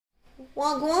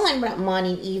Well, go on, but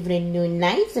morning, evening, noon,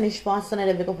 night, and it's possible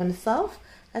to pick up on myself.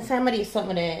 That's time I did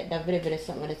something that video is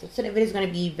something that so the video is going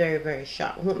to be very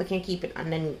short. I hope we can keep it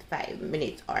underneath 5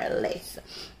 minutes or less.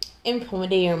 Empo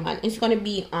there, man. It's going to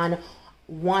be on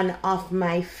one of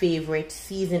my favorite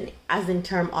season, as in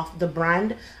term of the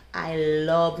brand. I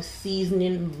love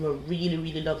seasoning,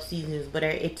 really love seasonings, whether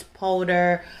it's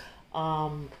powder,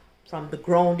 from the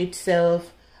ground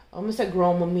itself. Almost a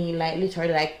ground with me, like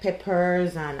literally like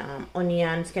peppers and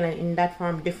onions, kind of in that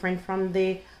form, different from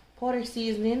the powder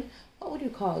seasoning. What would you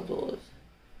call those?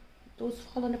 Those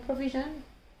fall on the provision?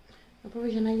 The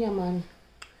provision, yeah, man.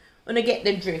 I'm gonna get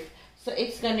the drift. So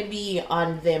it's gonna be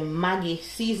on the Maggi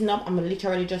season up. I'm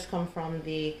literally just come from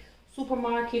the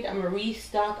supermarket. I'm a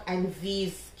restock, and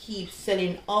these keep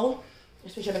selling out,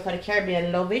 especially because the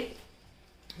Caribbean love it.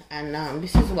 And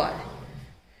this is what.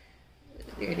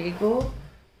 There they go.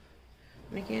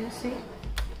 I can see.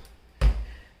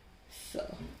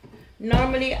 So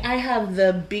normally I have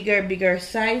the bigger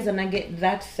size, and I get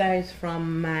that size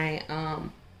from my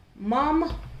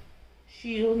mom.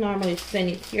 She'll normally send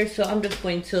it here, so I'm just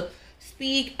going to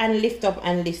speak and lift up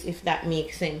and list, if that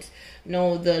makes sense.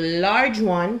 Now the large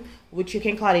one, which you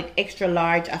can call it extra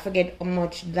large, I forget how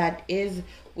much that is.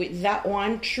 With that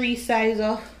one, three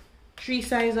of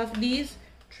these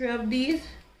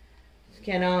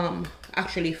can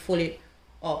actually fill it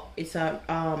up. It's a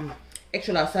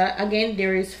extra large. So again,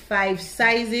 there is 5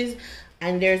 sizes,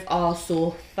 and there's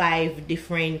also 5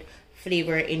 different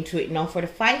flavor into it. Now for the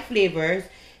 5 flavors,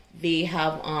 they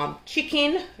have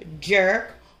chicken,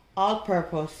 jerk,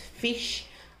 all-purpose, fish,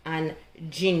 and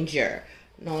ginger.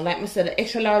 Now like I said, the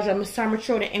extra large, I'm gonna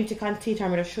show the empty container.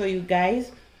 I'm gonna show you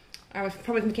guys. I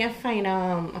probably can't find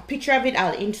a picture of it.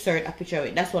 I'll insert a picture of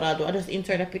it. That's what I'll do. I'll just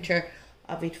insert a picture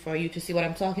of it for you to see what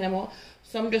I'm talking about.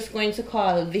 So I'm just going to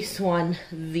call this one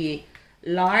the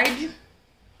large,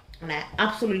 and I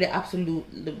absolutely love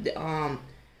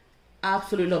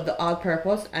the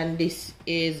all-purpose, and this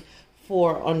is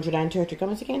 430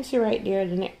 grams. You can see right there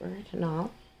the net right now.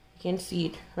 You can see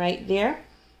it right there.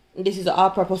 And this is the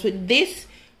all-purpose. With this,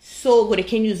 so good. You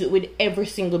can use it with every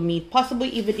single meat, possibly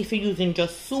even if you're using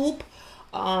just soup,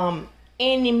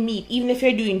 any meat, even if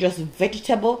you're doing just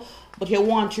vegetable. But you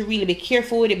want to really be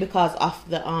careful with it because of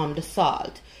the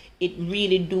salt. It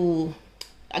really do,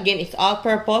 again, it's all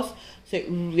purpose. So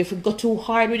if you go too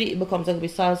hard with it, it becomes a little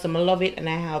bit salty. I love it, and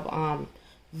I have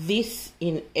this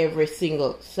in every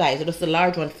single size. So that's the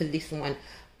large one for this one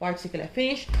particular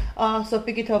finish. So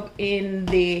pick it up in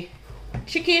the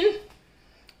chicken.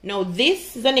 Now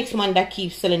this is the next one that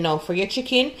keeps selling now for your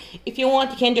chicken. If you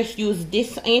want, you can just use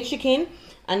this on your chicken,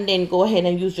 and then go ahead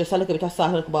and use just a little bit of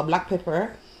salt, a little bit of black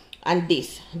pepper. And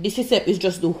this is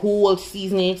just the whole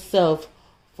seasoning itself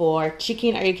for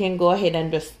chicken, or you can go ahead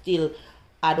and just still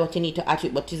add what you need to add to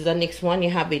it. But this is the next one. You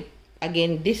have it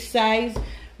again this size.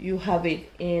 You have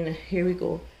it in, here we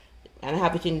go, and I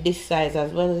have it in this size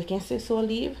as well, as you can see. So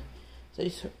leave, so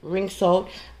this rings out,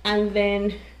 and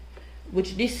then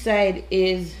which this side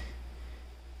is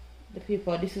the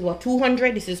paper. This is what,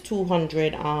 200. This is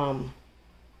 200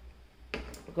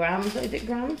 grams. Is it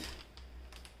grams?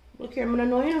 Look here, I'm gonna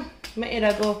know, you know. My head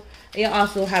I go. You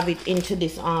also have it into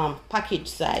this package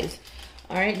size.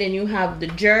 Alright, then you have the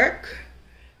jerk.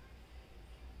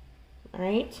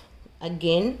 Alright,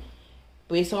 again,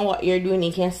 based on what you're doing,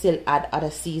 you can still add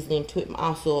other seasoning to it. I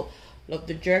also love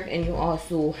the jerk, and you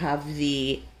also have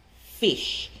the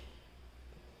fish.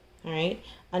 Alright,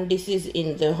 and this is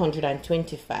in the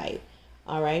 125.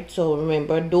 Alright, so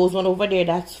remember those one over there,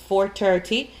 that's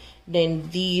 430. Then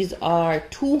these are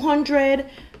 200.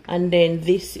 And then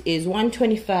this is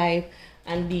 125,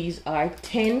 and these are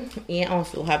 10. You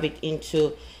also have it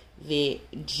into the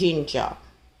ginger.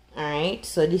 Alright,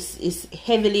 so this is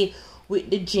heavily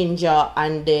with the ginger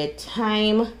and the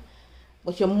thyme,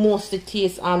 but you mostly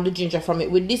taste the ginger from it.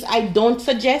 With this, I don't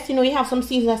suggest, you know, you have some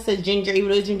seasons that says ginger,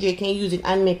 even though ginger you can use it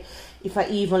and make, if I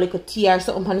even like a tea or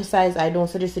something on the size, I don't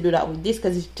suggest to do that with this,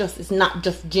 because it's not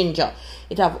just ginger.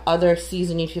 It have other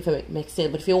seasoning if it makes sense.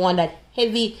 But if you want that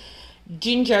heavy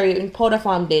ginger in powder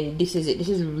form, then this is it. This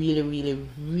is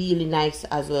really nice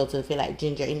as well to feel like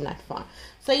ginger in that form.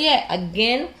 So yeah,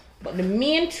 again, but the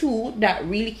main two that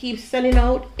really keeps selling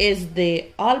out is the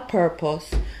all-purpose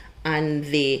and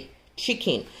the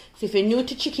chicken. So if you're new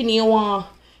to chicken, you want,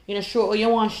 you know, sure, you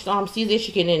want season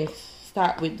chicken, and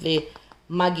start with the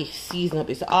Maggi season up.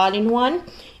 It's all in one, and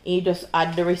you just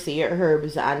add the rest of your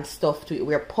herbs and stuff to it,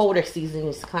 where powder seasoning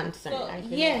is concerned. So,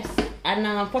 yes,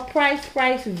 and for price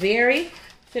vary.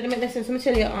 So to make that sense, let me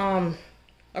tell you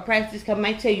a price discount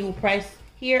might tell you price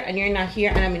here and you're not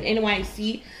here, and I'm in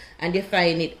NYC, and you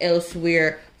find it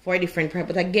elsewhere for a different price.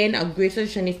 But again, a great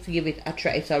suggestion is to give it a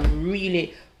try. It's a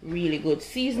really good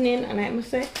seasoning, and I must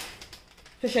say,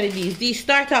 especially these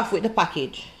start off with the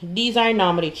package. These are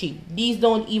normally cheap. These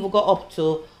don't even go up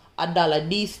to $1.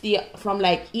 These stay from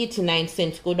like 89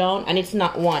 cents go down, and it's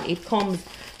not one. It comes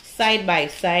side by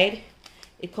side.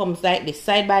 It comes like this,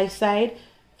 side by side,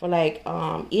 for like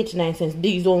 89 cents.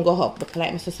 These don't go up. But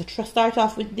like my sister, start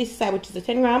off with this side, which is a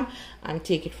 10 gram, and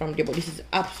take it from there. But this is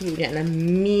absolutely an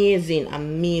amazing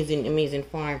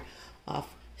form of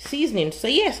seasoning. So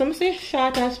yes, I'm gonna say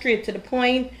short and straight to the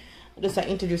point. Just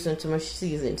introducing to my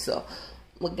seasoning. So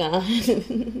we're gonna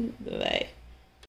bye.